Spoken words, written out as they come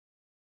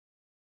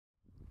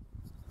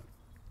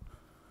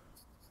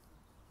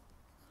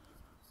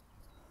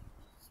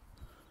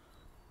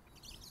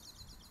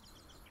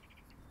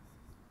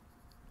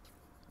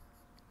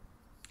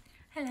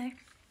Hello.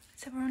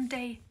 So we're on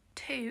day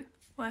 2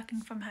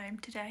 working from home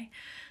today.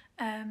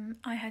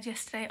 I had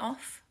yesterday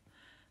off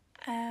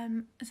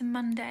as a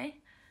Monday,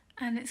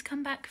 and it's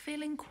come back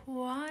feeling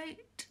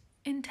quite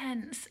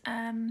intense.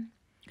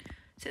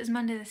 So it was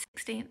Monday the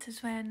 16th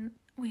is when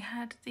we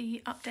had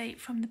the update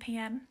from the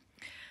PM,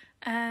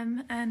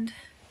 and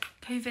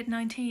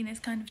COVID-19 has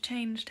kind of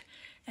changed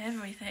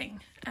everything.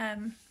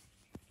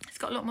 It's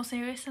got a lot more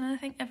serious than I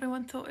think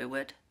everyone thought it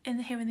would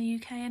here in the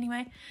UK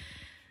anyway.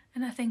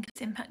 And I think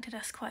it's impacted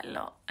us quite a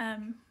lot.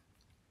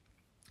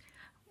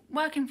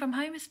 Working from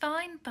home is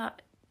fine,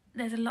 but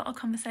there's a lot of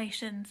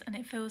conversations and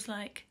it feels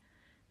like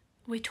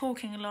we're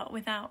talking a lot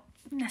without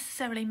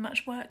necessarily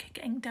much work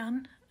getting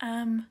done.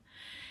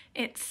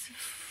 It's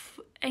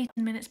 18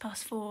 minutes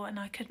past 4 and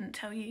I couldn't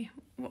tell you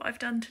what I've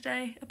done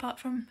today apart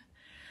from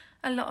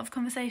a lot of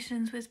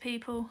conversations with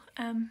people.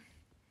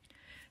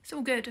 It's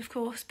all good, of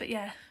course, but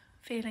yeah,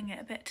 feeling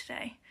it a bit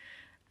today.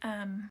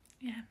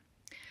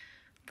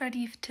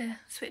 Ready to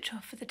switch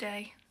off for the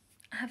day,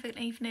 have an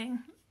evening,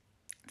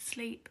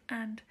 sleep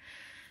and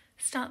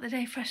start the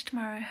day fresh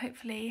tomorrow,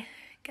 hopefully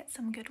get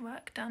some good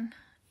work done.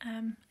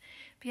 But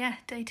yeah,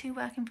 day 2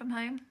 working from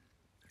home.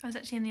 I was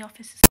actually in the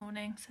office this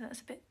morning, so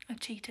that's I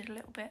cheated a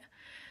little bit,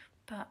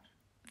 but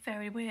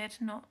very weird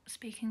not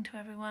speaking to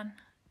everyone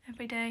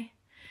every day.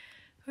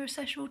 We're a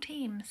social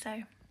team,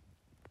 so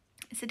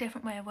it's a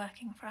different way of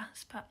working for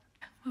us, but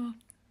we'll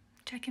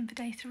check in for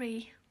day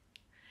 3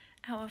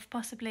 out of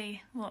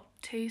possibly,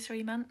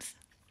 2-3 months.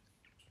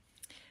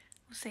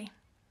 We'll see.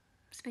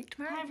 Speak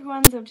tomorrow. Hi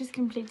everyone, so I've just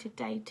completed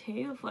day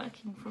 2 of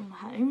working from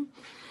home.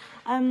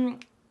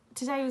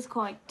 Today was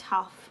quite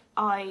tough.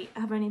 I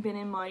have only been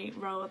in my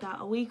role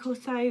about a week or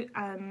so,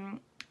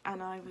 and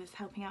I was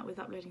helping out with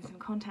uploading some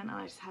content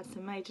and I just had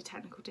some major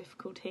technical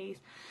difficulties.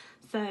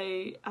 So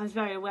I was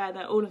very aware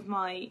that all of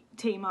my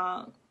team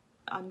are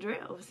under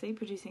it, obviously,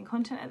 producing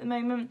content at the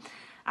moment,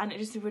 and it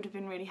just would have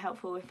been really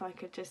helpful if I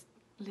could just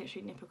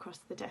literally nip across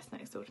the desk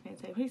next door to me and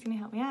say, please can you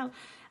help me out?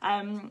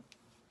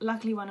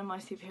 Luckily one of my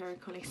superhero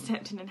colleagues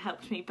stepped in and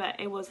helped me, but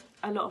it was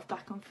a lot of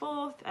back and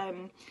forth,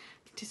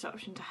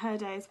 disruption to her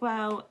day as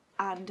well,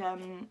 and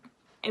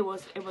it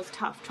was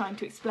tough trying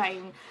to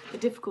explain the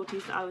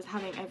difficulties that I was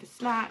having over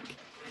Slack.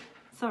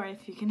 Sorry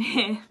if you can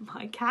hear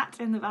my cat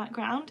in the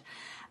background.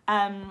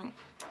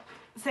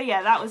 So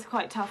yeah, that was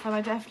quite tough, and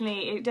it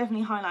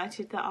definitely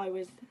highlighted that I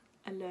was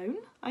alone,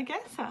 I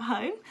guess, at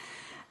home.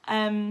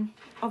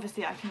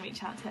 Obviously I can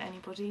reach out to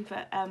anybody,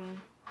 but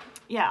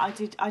yeah,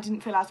 I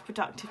didn't feel as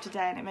productive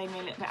today, and it made me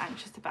a little bit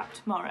anxious about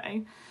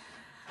tomorrow.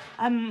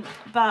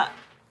 But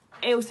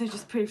it also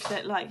just proved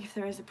that, like, if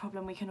there is a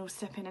problem, we can all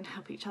step in and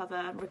help each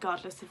other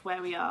regardless of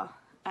where we are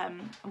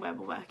and where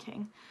we're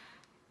working.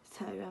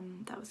 So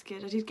that was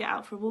good. I did get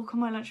out for a walk on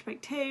my lunch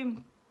break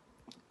too,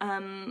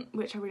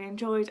 which I really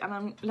enjoyed, and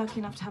I'm lucky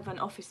enough to have an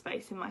office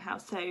space in my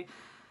house, so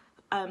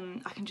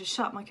I can just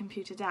shut my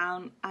computer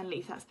down and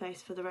leave that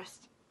space for the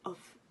rest of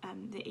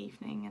the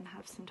evening and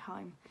have some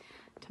time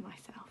to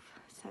myself.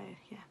 So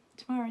yeah,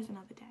 tomorrow is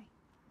another day.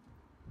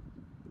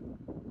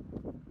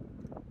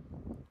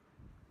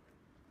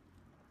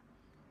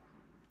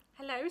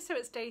 Hello, so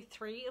it's day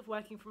 3 of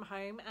working from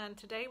home, and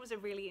today was a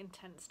really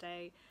intense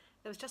day.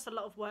 There was just a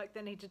lot of work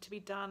that needed to be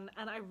done,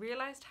 and I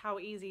realised how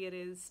easy it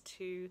is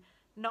to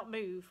not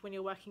move when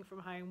you're working from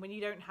home, when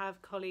you don't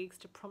have colleagues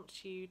to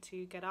prompt you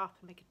to get up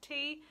and make a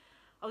tea.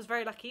 I was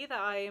very lucky that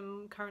I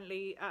am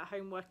currently at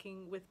home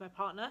working with my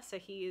partner, so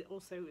he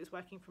also is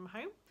working from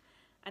home.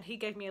 And he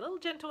gave me a little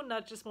gentle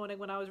nudge this morning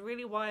when I was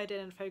really wired in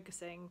and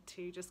focusing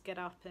to just get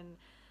up and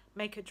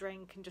make a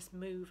drink and just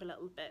move a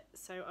little bit.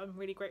 So I'm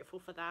really grateful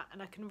for that,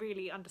 and I can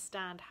really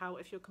understand how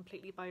if you're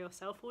completely by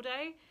yourself all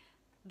day,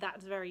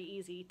 that's very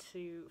easy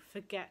to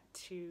forget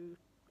to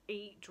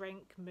eat,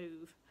 drink,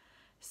 move.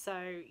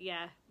 So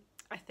yeah,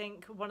 I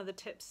think one of the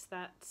tips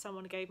that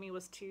someone gave me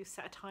was to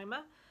set a timer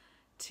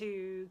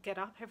to get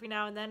up every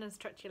now and then and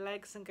stretch your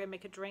legs and go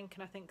make a drink,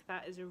 and I think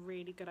that is a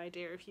really good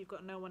idea if you've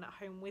got no one at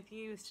home with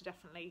you, is to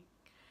definitely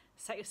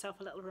set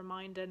yourself a little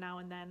reminder now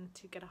and then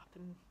to get up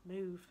and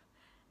move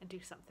and do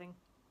something.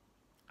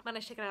 I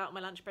managed to get out on my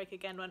lunch break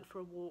again, went for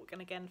a walk,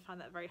 and again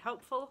found that very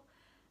helpful.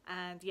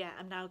 And yeah,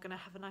 I'm now going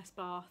to have a nice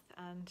bath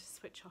and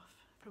switch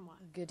off from work.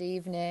 Good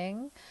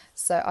evening.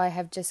 So I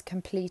have just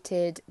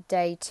completed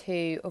day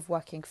 2 of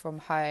working from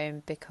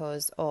home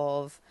because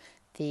of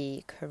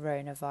the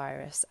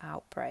coronavirus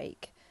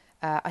outbreak.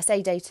 I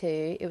say day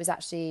 2, it was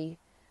actually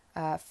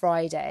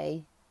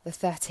Friday the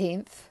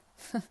 13th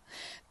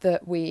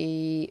that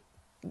we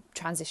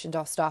transitioned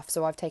our stuff,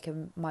 so I've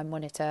taken my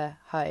monitor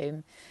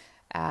home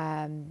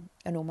and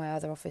all my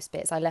other office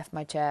bits. I left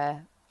my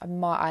chair.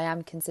 I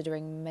am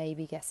considering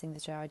maybe guessing the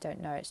chair, I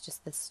don't know, it's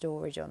just the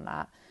storage on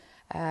that.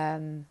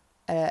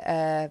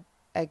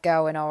 A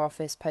girl in our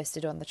office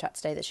posted on the chat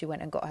today that she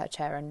went and got her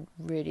chair and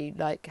really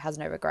has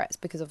no regrets,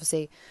 because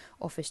obviously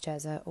office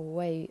chairs are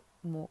way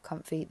more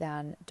comfy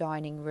than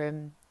dining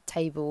room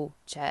table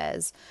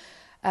chairs.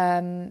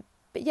 But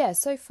yeah,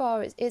 so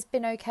far it's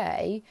been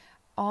okay.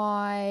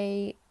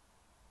 I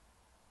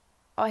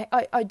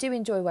I do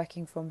enjoy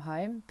working from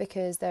home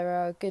because there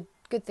are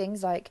good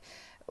things like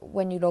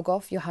when you log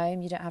off, you're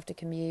home, you don't have to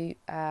commute.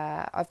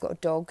 I've got a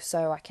dog,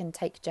 so I can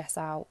take Jess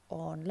out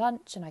on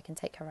lunch and I can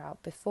take her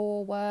out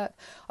before work.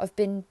 I've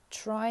been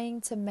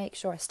trying to make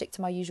sure I stick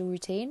to my usual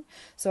routine,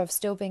 so I've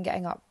still been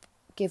getting up,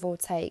 give or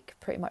take,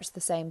 pretty much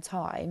the same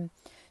time,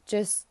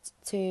 just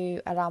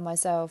to allow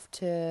myself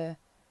to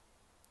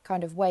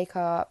kind of wake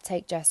up,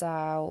 take Jess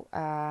out.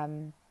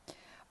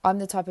 I'm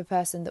the type of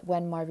person that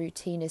when my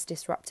routine is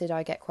disrupted,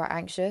 I get quite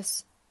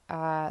anxious.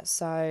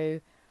 So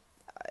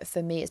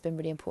for me, it's been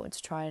really important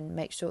to try and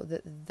make sure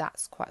that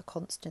that's quite a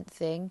constant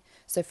thing.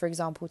 So, for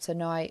example,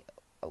 tonight,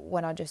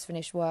 when I just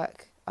finished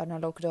work and I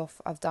logged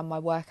off, I've done my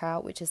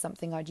workout, which is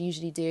something I'd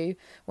usually do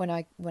when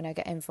I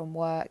get in from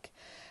work.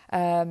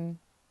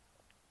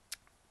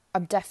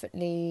 I'm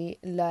definitely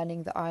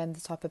learning that I am the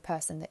type of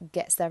person that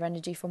gets their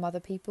energy from other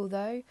people,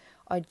 though.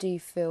 I do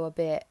feel a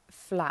bit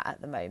flat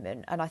at the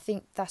moment, and I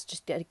think that's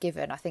just a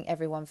given. I think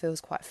everyone feels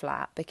quite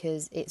flat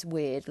because it's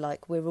weird,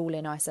 like we're all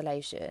in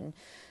isolation.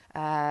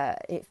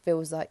 It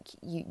feels like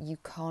you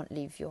can't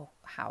leave your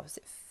house.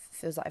 It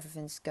feels like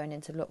everything's going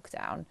into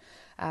lockdown.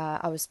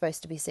 I was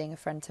supposed to be seeing a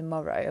friend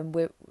tomorrow, and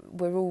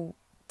we're all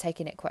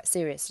taking it quite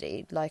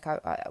seriously. Like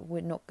we're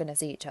not going to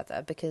see each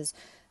other because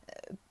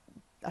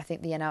I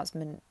think the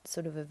announcement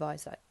sort of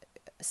advised like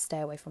stay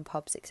away from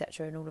pubs,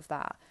 etc., and all of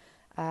that.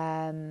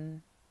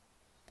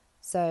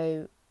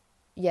 So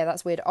yeah,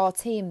 that's weird. Our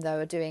team though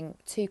are doing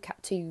two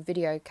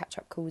video catch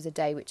up calls a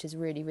day, which is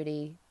really,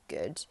 really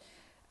good.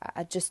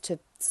 Just to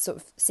sort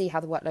of see how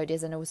the workload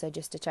is and also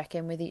just to check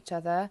in with each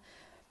other.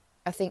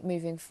 I think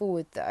moving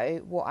forward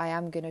though, what I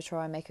am going to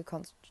try and make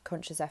a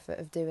conscious effort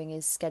of doing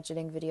is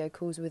scheduling video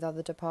calls with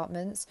other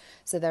departments.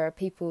 So there are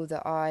people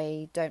that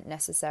I don't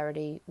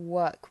necessarily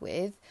work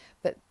with,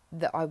 but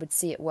that I would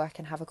see at work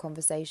and have a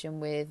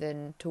conversation with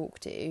and talk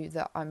to,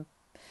 that I'm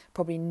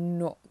probably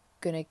not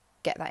going to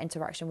get that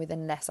interaction with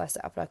unless I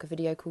set up like a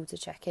video call to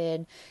check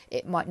in.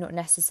 It might not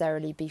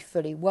necessarily be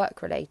fully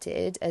work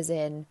related, as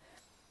in,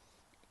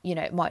 you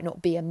know, it might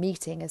not be a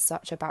meeting as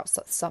such about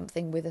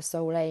something with a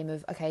sole aim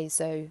of, okay,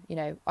 so, you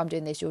know, I'm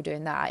doing this, you're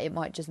doing that. It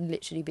might just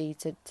literally be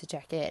to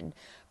check in.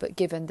 But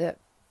given that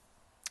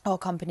our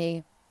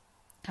company,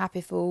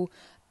 Happiful,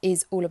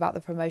 is all about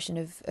the promotion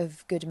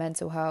of good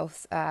mental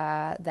health,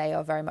 they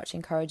are very much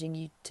encouraging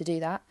you to do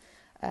that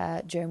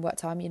during work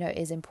time. You know, it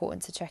is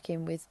important to check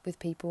in with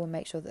people and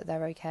make sure that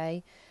they're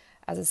okay.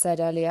 As I said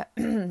earlier,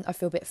 I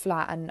feel a bit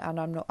flat, and I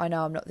know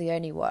I'm not the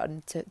only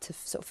one to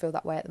sort of feel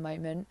that way at the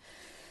moment.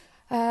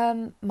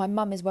 My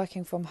mum is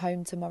working from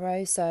home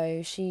tomorrow,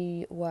 so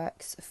she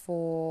works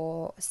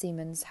for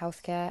Siemens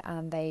Healthcare,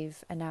 and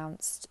they've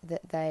announced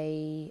that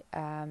they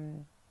are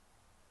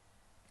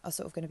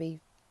sort of going to be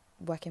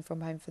working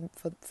from home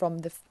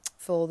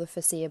for the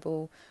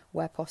foreseeable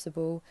where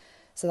possible.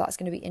 So that's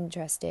going to be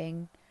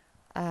interesting.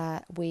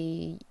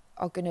 We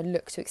are going to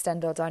look to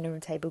extend our dining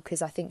room table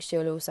because I think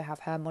she'll also have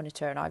her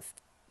monitor, and I've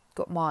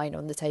got mine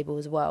on the table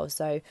as well.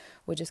 So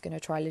we're just going to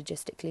try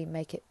logistically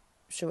make it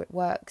sure it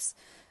works.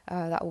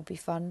 That will be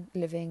fun,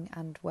 living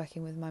and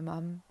working with my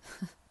mum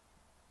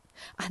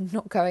and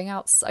not going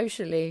out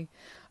socially.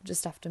 I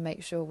just have to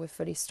make sure we're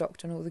fully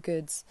stocked on all the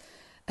goods.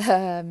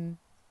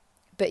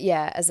 But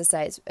yeah, as I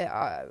say,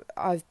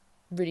 I've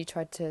really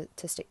tried to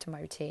stick to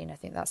my routine. I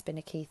think that's been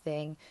a key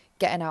thing.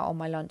 Getting out on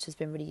my lunch has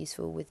been really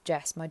useful with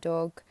Jess, my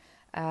dog.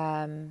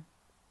 Yeah,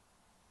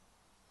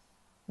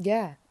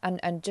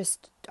 and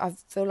just I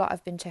feel like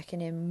I've been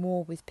checking in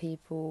more with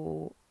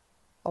people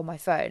on my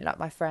phone, like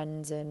my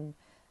friends, and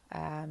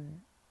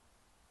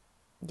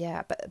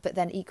yeah, but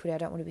then equally I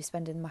don't want to be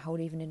spending my whole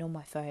evening on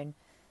my phone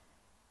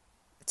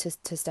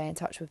to stay in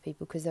touch with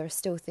people, because there are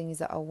still things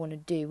that I want to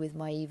do with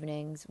my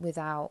evenings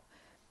without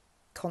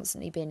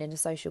constantly being in a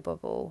social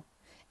bubble.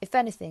 If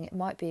anything, it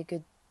might be a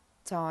good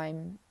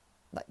time,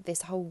 like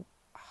this whole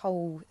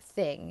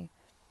thing,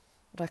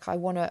 like I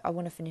want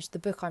to finish the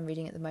book I'm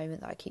reading at the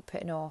moment that I keep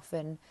putting off,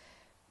 and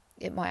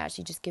it might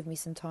actually just give me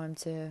some time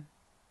to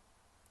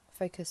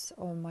focus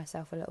on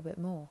myself a little bit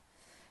more.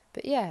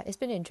 But yeah, it's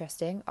been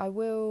interesting. I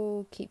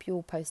will keep you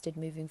all posted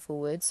moving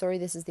forward. Sorry,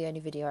 this is the only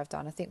video I've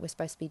done. I think we're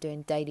supposed to be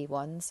doing daily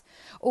ones.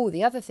 Oh,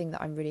 the other thing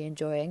that I'm really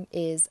enjoying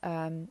is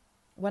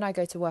when I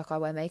go to work, I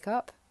wear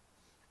makeup,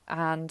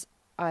 and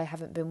I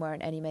haven't been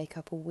wearing any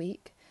makeup all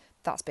week.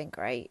 That's been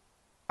great.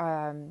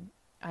 I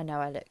know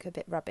I look a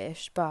bit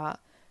rubbish, but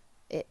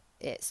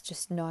it's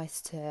just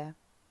nice to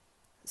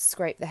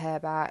scrape the hair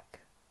back.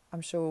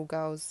 I'm sure all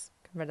girls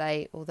can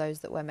relate, all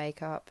those that wear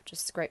makeup.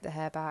 Just scrape the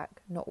hair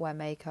back, not wear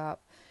makeup,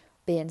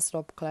 be in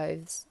slob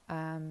clothes,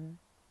 and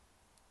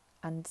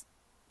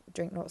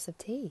drink lots of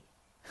tea.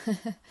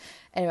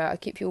 Anyway, I'll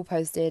keep you all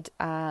posted,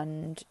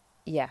 and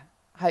yeah,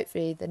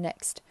 hopefully the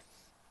next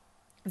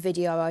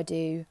video I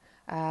do,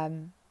 I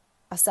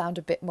sound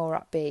a bit more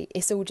upbeat.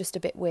 It's all just a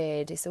bit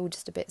weird. It's all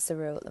just a bit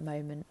surreal at the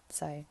moment.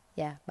 So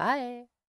yeah, bye.